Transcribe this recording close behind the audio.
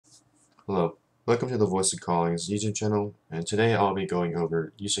Hello, welcome to the Voice of Calling's YouTube channel, and today I'll be going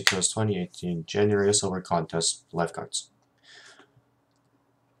over USACO's 2018 January Silver Contest Lifeguards.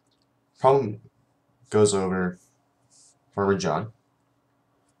 Problem goes over Farmer John,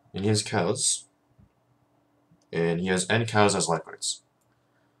 and he has cows, and he has N cows as lifeguards.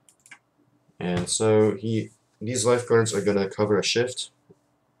 And so these lifeguards are going to cover a shift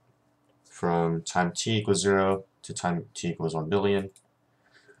from time t equals 0 to time t equals 1 billion,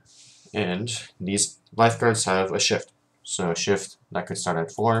 and these lifeguards have a shift. So a shift that could start at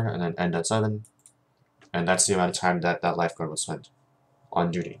 4 and then end at 7, and that's the amount of time that that lifeguard will spend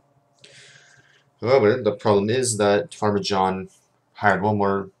on duty. However, the problem is that Farmer John hired one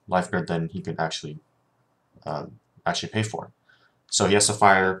more lifeguard than he could actually pay for. So he has to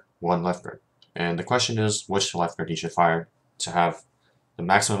fire one lifeguard. And the question is which lifeguard he should fire to have the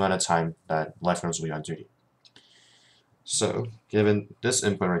maximum amount of time that lifeguards will be on duty. So, given this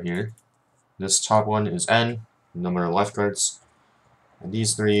input right here, this top one is N, number of lifeguards, and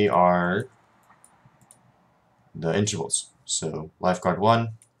these three are the intervals. So lifeguard 1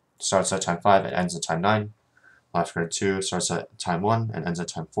 starts at time 5 and ends at time 9. Lifeguard 2 starts at time 1 and ends at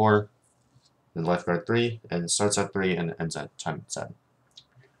time 4. Then lifeguard 3 and starts at 3 and ends at time 7.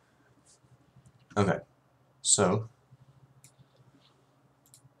 Okay, so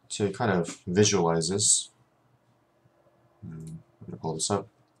to kind of visualize this, I'm going to pull this up.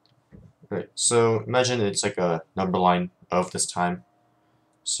 Right, so imagine it's like a number line of this time.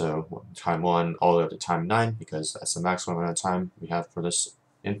 So time 1 all the way up to time 9, because that's the maximum amount of time we have for this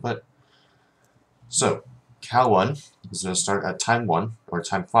input. So cow 1 is going to start at time 1, or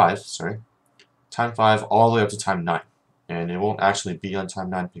time 5, sorry. Time 5 all the way up to time 9. And it won't actually be on time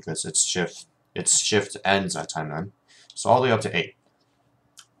 9 because its shift ends at time 9. So all the way up to 8.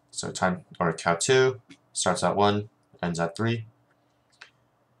 So cow 2 starts at 1, ends at 3.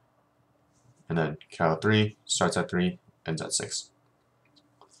 And then cow 3 starts at 3, ends at 6.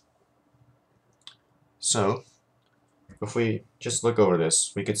 So if we just look over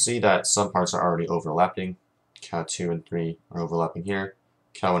this, we could see that some parts are already overlapping. Cow 2 and 3 are overlapping here.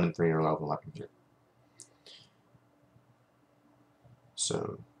 Cow 1 and 3 are overlapping here.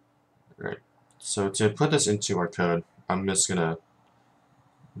 So, right. So to put this into our code, I'm just gonna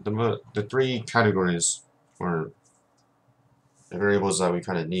the three categories or the variables that we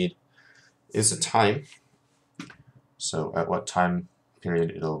kind of need is the time. So at what time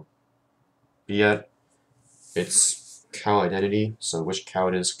period it'll be at. Its cow identity, so which cow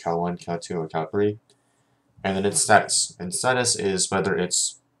it is, cow 1, cow 2, or cow 3. And then its status. And status is whether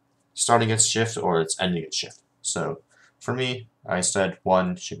it's starting its shift or it's ending its shift. So for me, I said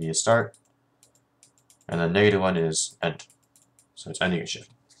 1 should be a start, and then -1 is end. So it's ending its shift.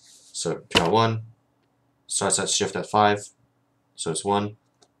 So cow 1 starts that shift at 5, so it's 1,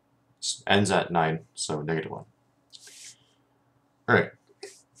 ends at 9, so -1. Alright.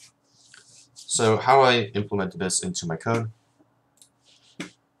 So how I implemented this into my code.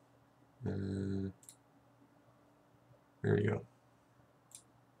 There you go.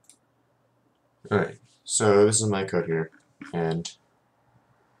 Alright, so this is my code here, and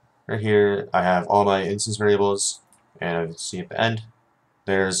right here I have all my instance variables, and I see at the end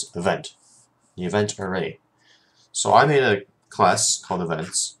there's event, the event array. So I made a class called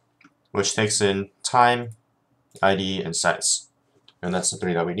events, which takes in time, ID, and status, and that's the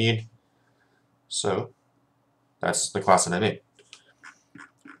three that we need. So that's the class that I made.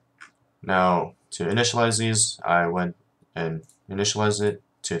 Now to initialize these, I went and initialized it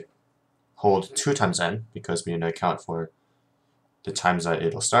to hold 2 times n, because we need to account for the times that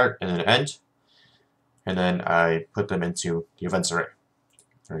it'll start and then end. And then I put them into the events array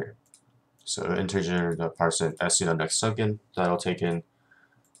right here. So integer the parse in sc.next token, that'll take in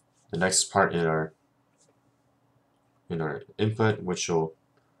the next part in our input, which will,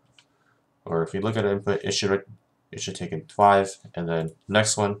 or if you look at our input, it should take in 5, and then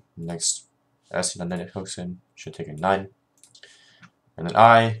next one, next sc.next token should take in 9. And then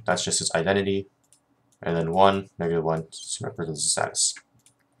I, that's just its identity, and then 1, -1 represents the status.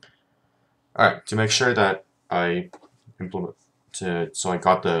 Alright, to make sure that I so I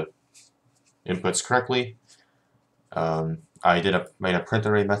got the inputs correctly, I made a print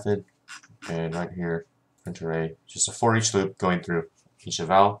array method, and right here, print array, just a for each loop going through each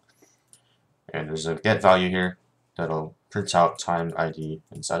eval, and there's a get value here that'll print out time, ID,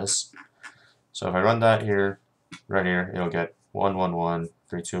 and status. So if I run that here, right here, it'll get 1, 1, 1,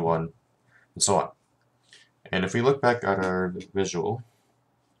 3, 2, 1, and so on. And if we look back at our visual,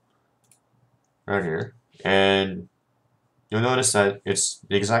 right here, and you'll notice that it's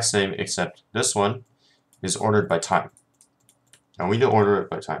the exact same, except this one is ordered by time. And we don't order it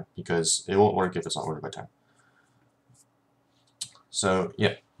by time because it won't work if it's not ordered by time. So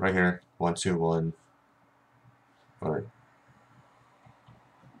yeah, right here, 1, 2, 1.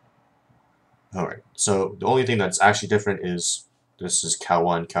 Alright, so the only thing that's actually different is this is cow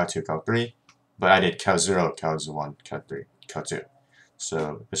 1, cow 2, cow 3, but I did cow 0, cow 1, cow 3, cow 2.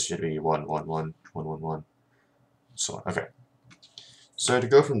 So this should be 1, 1, 1, 1, 1, 1, so on. Okay. So to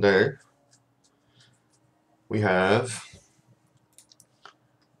go from there, we have,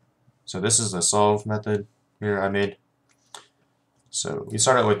 so this is the solve method here I made. So we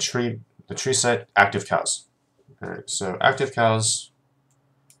start out with the tree set active cows. Alright, so active cows,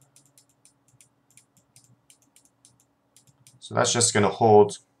 so that's just going to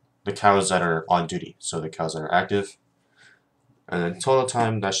hold the cows that are on duty, so the cows that are active. And then total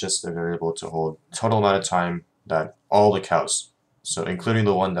time, that's just a variable to hold total amount of time that all the cows, so including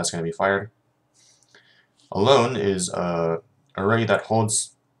the one that's going to be fired. Alone is a array that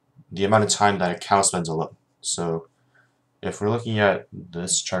holds the amount of time that a cow spends alone. So if we're looking at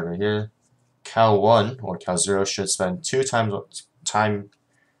this chart right here, cow 1 or cow 0 should spend 2 times time,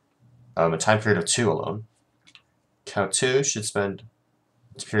 a time period of 2 alone. Cow 2 should spend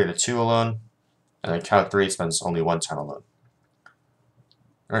a period of 2 alone, and then cow 3 spends only 1 time alone.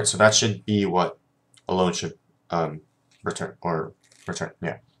 Alright, so that should be what alone should return,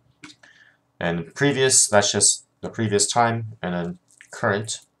 yeah. And previous, that's just the previous time, and then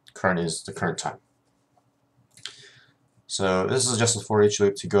current is the current time. So this is just a for each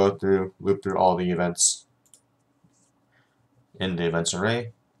loop to go through, loop through all the events in the events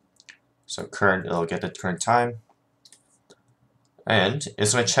array. So current, it'll get the current time, and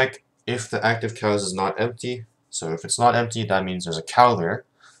it's going to check if the active cows is not empty. So if it's not empty, that means there's a cow there.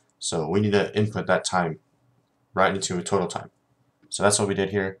 So we need to input that time right into a total time. So that's what we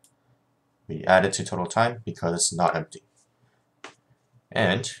did here. We added to total time because it's not empty.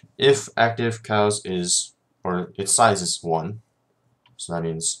 And if active cows is, or its size is 1, so that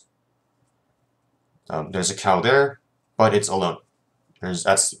means there's a cow there, but it's alone.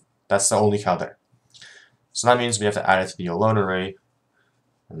 That's the only cow there. So that means we have to add it to the alone array,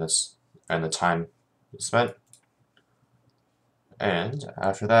 and the time spent. And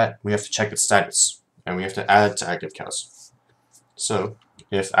after that, we have to check its status, and we have to add it to active cows. So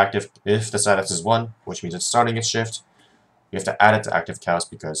if the status is 1, which means it's starting its shift, you have to add it to active cows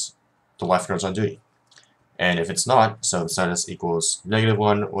because the lifeguard's on duty. And if it's not, so the status equals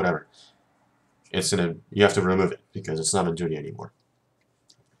 -1, whatever, you have to remove it because it's not on duty anymore.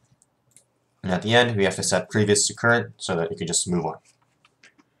 And at the end, we have to set previous to current so that you can just move on.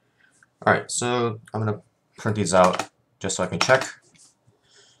 Alright, so I'm going to print these out just so I can check.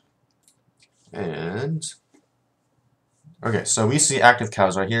 And okay, so we see active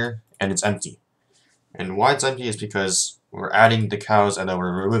cows right here, and it's empty. And why it's empty is because we're adding the cows and then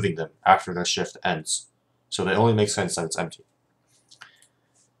we're removing them after their shift ends. So it only makes sense that it's empty.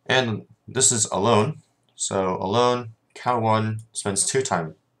 And this is alone. So alone, cow 1 spends 2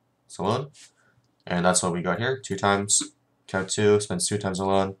 times alone. And that's what we got here, 2 times. Cow 2 spends 2 times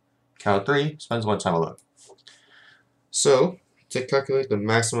alone. Cow 3 spends 1 time alone. So to calculate the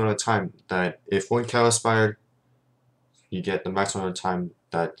maximum amount of time that if 1 cow is fired, you get the maximum amount of time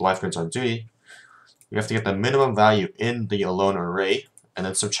that lifeguard's on duty, you have to get the minimum value in the alone array and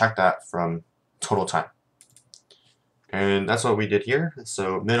then subtract that from total time. And that's what we did here.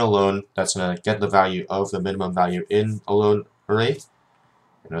 So min alone, that's going to get the value of the minimum value in alone array.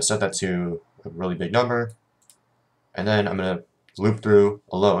 I'm going to set that to a really big number. And then I'm going to loop through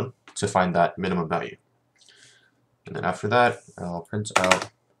alone to find that minimum value. And then after that, I'll print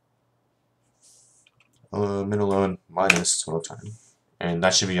out min alone minus total time. And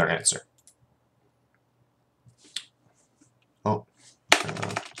that should be our answer. Oh,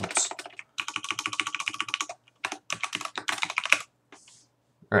 oops.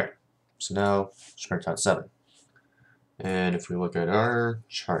 Alright, so now let's print out 7. And if we look at our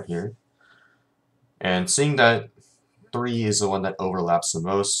chart here, and seeing that 3 is the one that overlaps the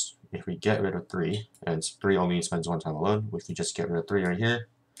most, if we get rid of 3, and 3 only spends 1 time alone, if we just get rid of 3 right here,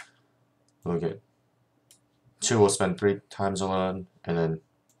 we'll get 2 will spend 3 times alone, and then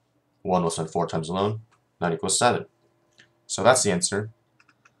 1 will spend 4 times alone. That equals 7. So that's the answer,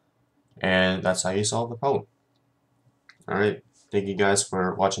 and that's how you solve the problem. Alright, thank you guys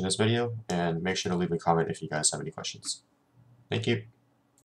for watching this video, and make sure to leave a comment if you guys have any questions. Thank you.